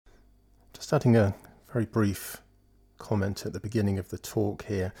Just adding a very brief comment at the beginning of the talk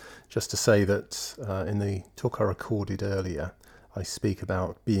here, just to say that in the talk I recorded earlier, I speak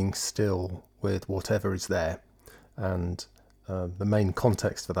about being still with whatever is there, and the main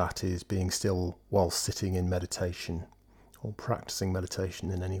context for that is being still while sitting in meditation or practicing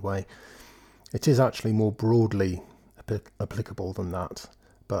meditation in any way. It is actually more broadly applicable than that,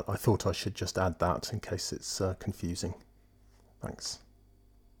 but I thought I should just add that in case it's confusing. Thanks.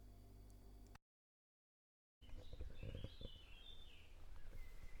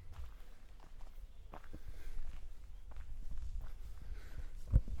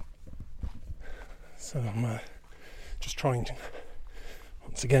 So I'm just trying to,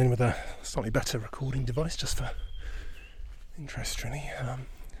 once again, with a slightly better recording device, just for interest really.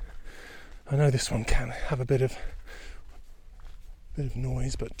 I know this one can have a bit of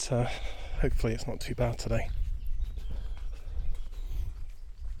noise, but hopefully it's not too bad today.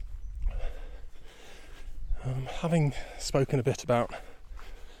 Having spoken a bit about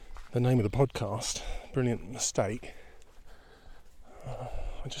the name of the podcast, Brilliant Mistake,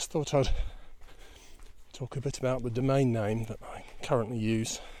 I just thought I'd talk a bit about the domain name that I currently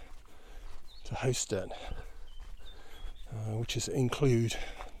use to host it, which is include.co.uk.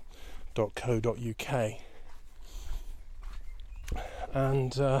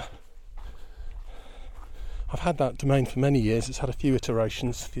 And I've had that domain for many years. It's had a few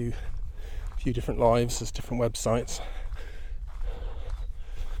iterations, a few different lives as different websites.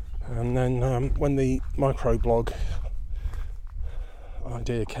 And then when the microblog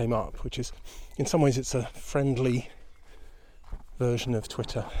idea came up, which is in some ways it's a friendly version of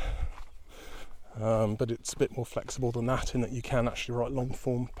Twitter, but it's a bit more flexible than that in that you can actually write long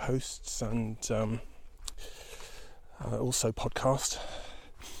form posts and also podcast,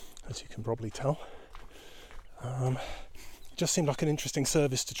 as you can probably tell. It just seemed like an interesting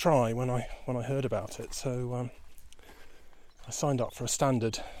service to try when I heard about it, so I signed up for a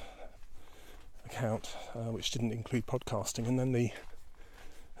standard account which didn't include podcasting, and then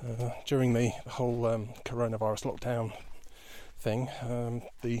during the whole coronavirus lockdown thing,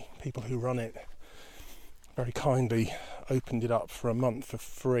 the people who run it very kindly opened it up for a month for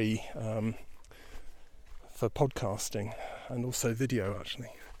free for podcasting and also video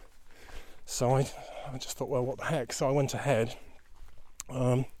actually. So I just thought, well, what the heck? So I went ahead.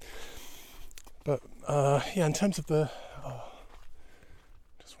 But in terms of the...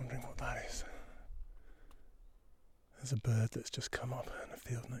 just wondering what that is. There's a bird that's just come up in a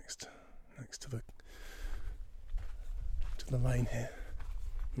field next to the lane here.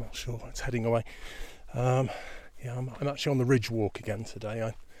 I'm not sure. It's heading away. I'm actually on the ridge walk again today.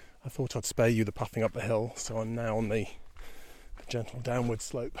 I thought I'd spare you the puffing up the hill, so I'm now on the gentle downward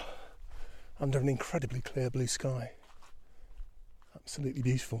slope under an incredibly clear blue sky. Absolutely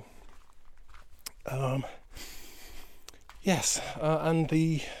beautiful. And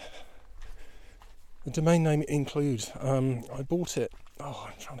the domain name includes, I bought it,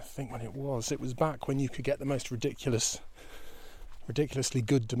 I'm trying to think when it was. It was back when you could get the most ridiculously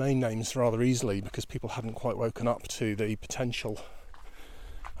good domain names rather easily because people hadn't quite woken up to the potential.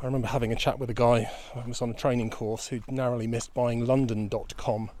 I remember having a chat with a guy who was on a training course who'd narrowly missed buying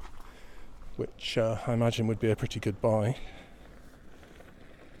london.com, which I imagine would be a pretty good buy.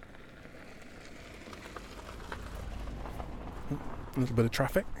 A little bit of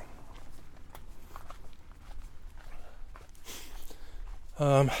traffic.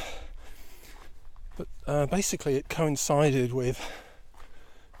 But basically it coincided with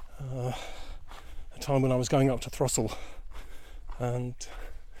a time when I was going up to Throstle, and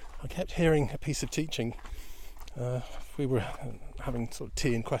I kept hearing a piece of teaching. We were having sort of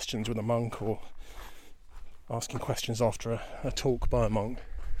tea and questions with a monk, or asking questions after a talk by a monk.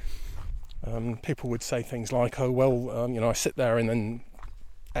 People would say things like, I sit there and then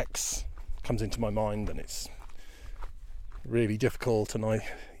X comes into my mind and it's really difficult, and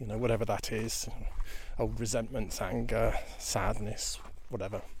whatever that is, old resentments, anger, sadness,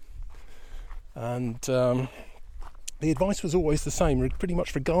 whatever. And the advice was always the same, pretty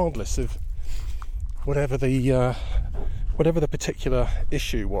much regardless of whatever the particular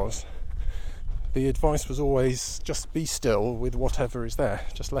issue was. The advice was always just be still with whatever is there,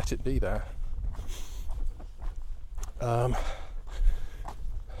 just let it be there.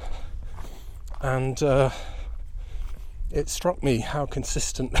 It struck me how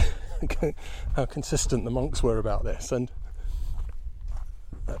consistent the monks were about this, and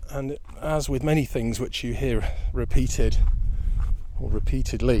as with many things which you hear repeated or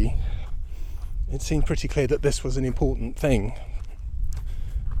repeatedly, it seemed pretty clear that this was an important thing,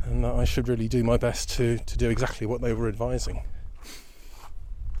 and that I should really do my best to do exactly what they were advising.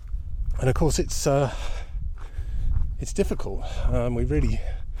 And of course it's difficult.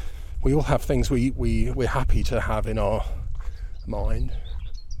 We all have things we're happy to have in our mind.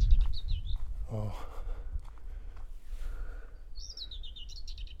 Oh.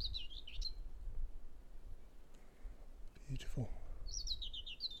 Beautiful.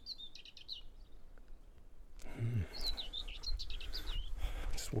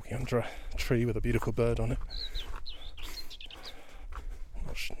 Just walking under a tree with a beautiful bird on it.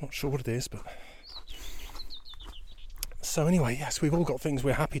 Not sure what it is, but... So anyway, yes, we've all got things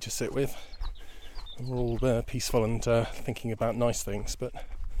we're happy to sit with. And we're all peaceful and thinking about nice things, but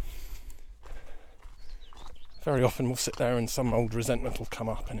very often we'll sit there and some old resentment will come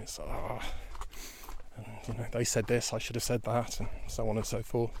up and it's, and, they said this, I should have said that, and so on and so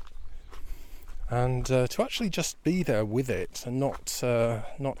forth. And to actually just be there with it and not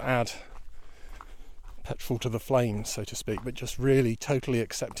add petrol to the flame, so to speak, but just really totally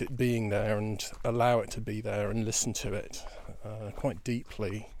accept it being there and allow it to be there and listen to it quite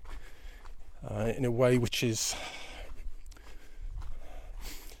deeply in a way which is,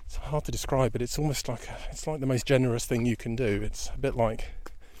 it's hard to describe, but it's almost like the most generous thing you can do. It's a bit like,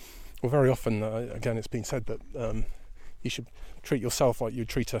 well, very often again it's been said that you should treat yourself like you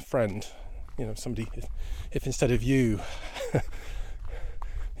treat a friend. Somebody, if instead of you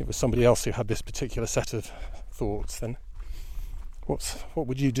it was somebody else who had this particular set of thoughts, then what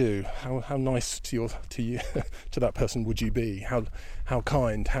would you do? How nice to you to that person would you be? How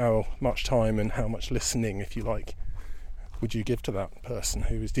kind, how much time and how much listening, if you like, would you give to that person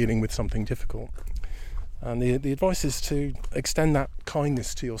who is dealing with something difficult? And the advice is to extend that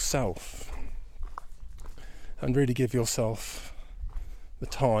kindness to yourself and really give yourself the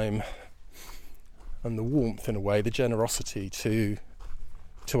time and the warmth, in a way, the generosity to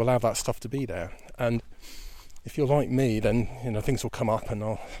allow that stuff to be there. And if you're like me, then things will come up and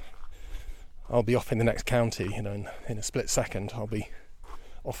I'll be off in the next county, in a split second. I'll be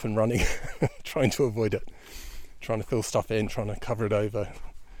off and running trying to avoid it, trying to fill stuff in, trying to cover it over,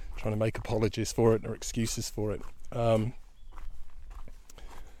 trying to make apologies for it or excuses for it,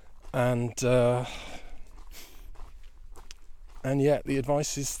 and yet the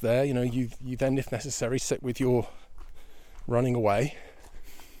advice is there. You then, if necessary, sit with your running away.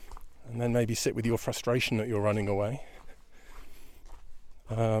 And then maybe sit with your frustration that you're running away.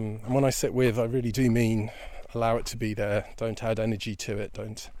 And when I sit with, I really do mean allow it to be there. Don't add energy to it.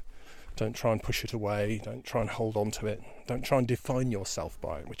 Don't try and push it away. Don't try and hold on to it. Don't try and define yourself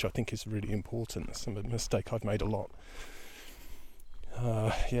by it, which I think is really important. That's a mistake I've made a lot.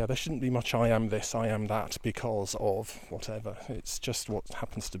 There shouldn't be much I am this, I am that, because of whatever. It's just what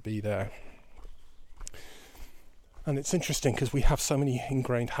happens to be there. And it's interesting because we have so many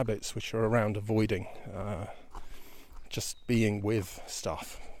ingrained habits which are around avoiding, just being with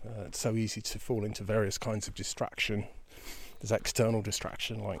stuff. It's so easy to fall into various kinds of distraction. There's external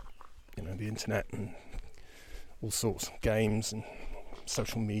distraction like, the internet and all sorts of games and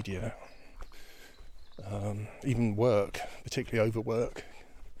social media. Even work, particularly overwork,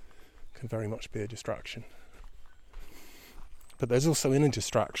 can very much be a distraction. But there's also inner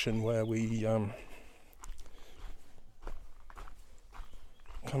distraction where we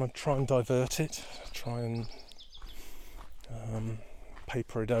kind of try and divert it, try and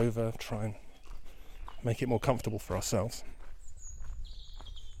paper it over, try and make it more comfortable for ourselves.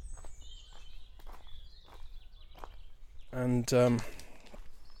 And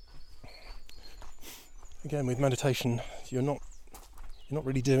again, with meditation, you're not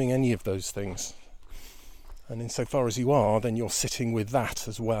really doing any of those things. And insofar as you are, then you're sitting with that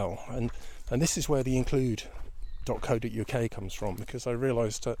as well. And this is where the include.co.uk comes from, because I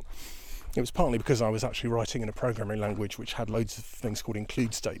realised that it was partly because I was actually writing in a programming language which had loads of things called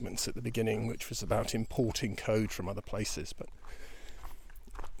include statements at the beginning, which was about importing code from other places. But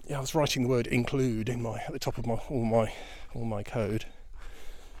I was writing the word include at the top of all my code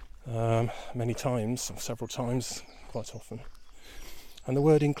many times, several times, quite often. And the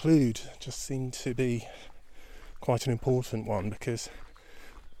word include just seemed to be quite an important one, because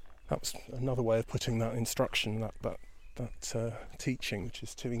that was another way of putting that instruction, that teaching, which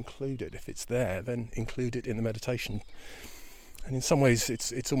is to include it. If it's there, then include it in the meditation. And in some ways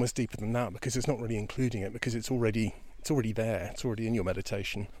it's almost deeper than that, because it's not really including it, because it's already there, it's already in your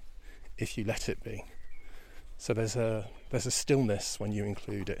meditation if you let it be. So there's a stillness when you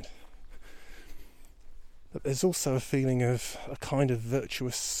include it. But there's also a feeling of a kind of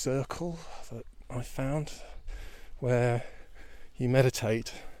virtuous circle that I found, where you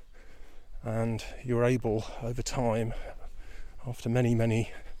meditate and you're able, over time, after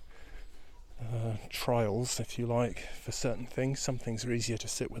many trials, if you like, for certain things. Some things are easier to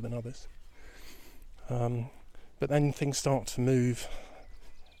sit with than others. But then things start to move.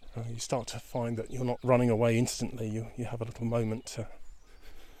 You start to find that you're not running away instantly. You have a little moment to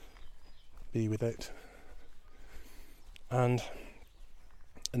be with it. And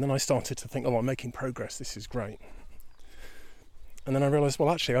then I started to think, I'm making progress, this is great. And then I realised,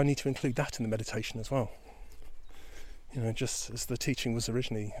 well, actually, I need to include that in the meditation as well. Just as the teaching was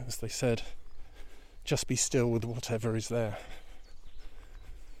originally, as they said, just be still with whatever is there.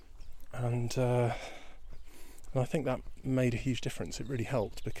 And I think that made a huge difference. It really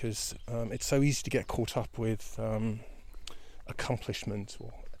helped, because it's so easy to get caught up with accomplishment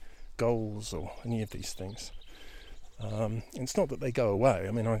or goals or any of these things. It's not that they go away.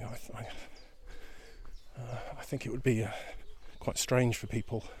 I mean, I think it would be quite strange for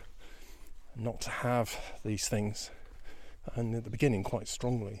people not to have these things, and at the beginning quite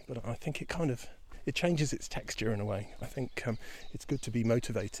strongly, but I think it changes its texture in a way. I think it's good to be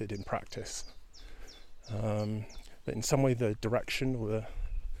motivated in practice, but in some way the direction or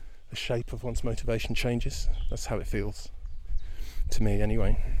the shape of one's motivation changes. That's how it feels to me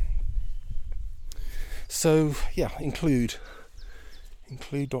anyway. So yeah, include.co.uk,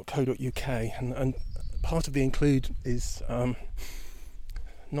 and part of the include is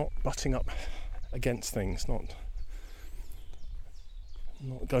not butting up against things, not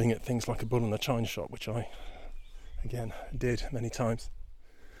going at things like a bull in a china shop, which I again did many times.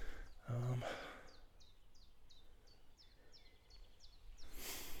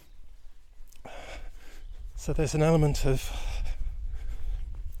 So there's an element of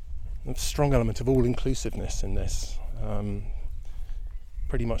a strong element of all-inclusiveness in this,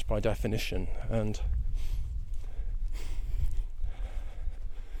 pretty much by definition, and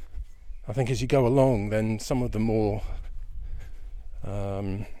I think as you go along, then some of the more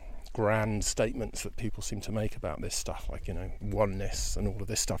grand statements that people seem to make about this stuff, like oneness and all of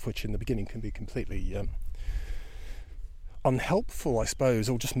this stuff, which in the beginning can be completely unhelpful, I suppose,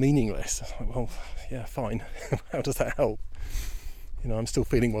 or just meaningless. It's like, well, yeah, fine. How does that help? I'm still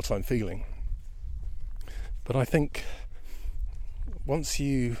feeling what I'm feeling. But I think once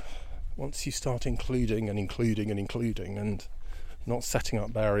you start including and not setting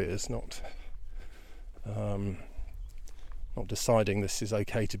up barriers, not deciding this is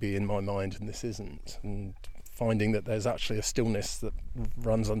okay to be in my mind and this isn't, and finding that there's actually a stillness that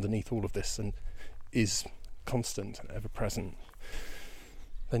runs underneath all of this and is constant and ever present,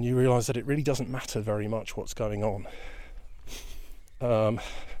 then you realise that it really doesn't matter very much what's going on. That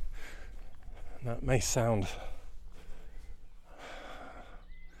may sound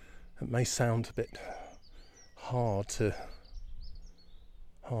a bit hard to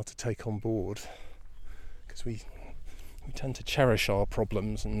take on board, because we tend to cherish our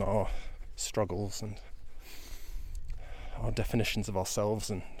problems and our struggles and our definitions of ourselves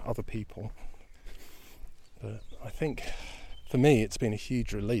and other people. But I think for me it's been a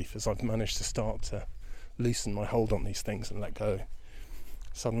huge relief as I've managed to start to loosen my hold on these things and let go.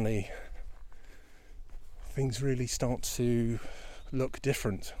 Suddenly things really start to look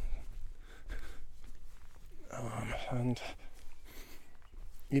different, and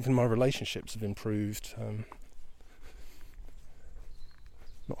even my relationships have improved.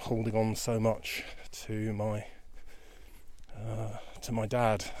 Not holding on so much to my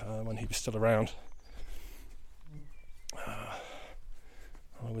dad when he was still around.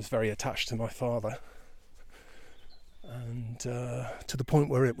 I was very attached to my father, and to the point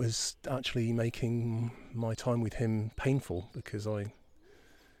where it was actually making my time with him painful, because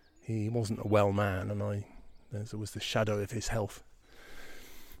he wasn't a well man, and there was the shadow of his health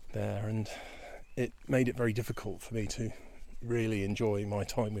there, and it made it very difficult for me to really enjoy my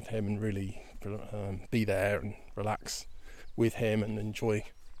time with him and really be there and relax with him and enjoy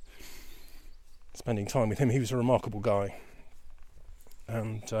spending time with him. He was a remarkable guy,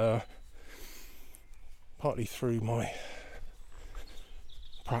 and partly through my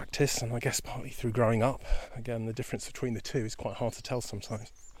practice, and I guess partly through growing up, again the difference between the two is quite hard to tell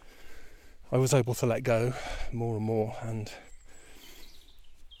sometimes, I was able to let go more and more, and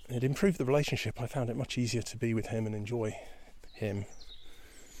it improved the relationship. I found it much easier to be with him and enjoy him.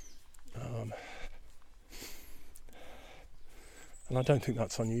 And I don't think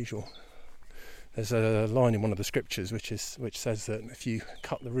that's unusual. There's a line in one of the scriptures which says that if you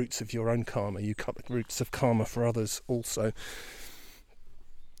cut the roots of your own karma, you cut the roots of karma for others also.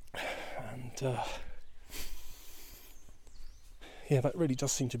 And that really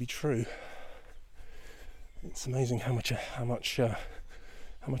does seem to be true. It's amazing how much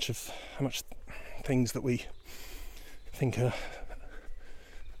things that we think are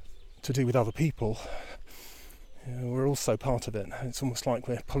to do with other people, we're also part of it. It's almost like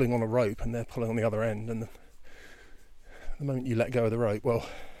we're pulling on a rope and they're pulling on the other end, and the moment you let go of the rope, well,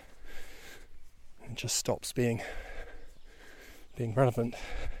 it just stops being relevant.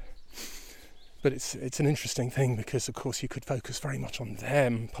 But it's an interesting thing, because of course you could focus very much on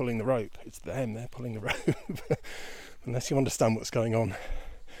them pulling the rope. It's them, they're pulling the rope. Unless you understand what's going on,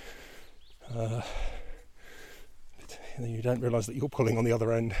 you don't realise that you're pulling on the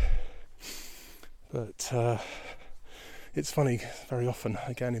other end. But it's funny, very often,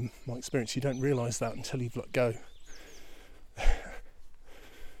 again in my experience, you don't realise that until you've let go.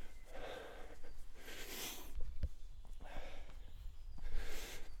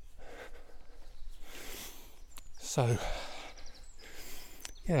 So,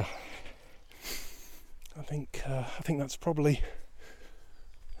 yeah, I think that's probably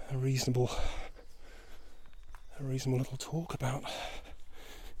a reasonable little talk about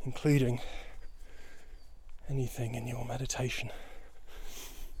including anything in your meditation.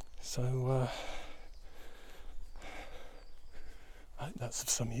 So I hope that's of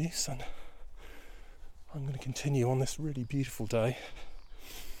some use, and I'm going to continue on this really beautiful day.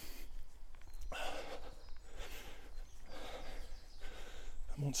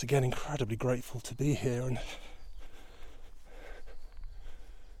 I'm once again incredibly grateful to be here, and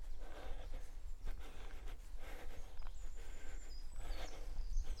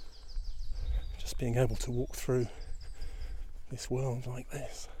just being able to walk through this world like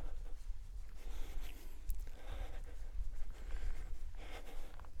this.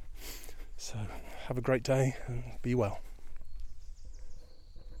 So have a great day and be well.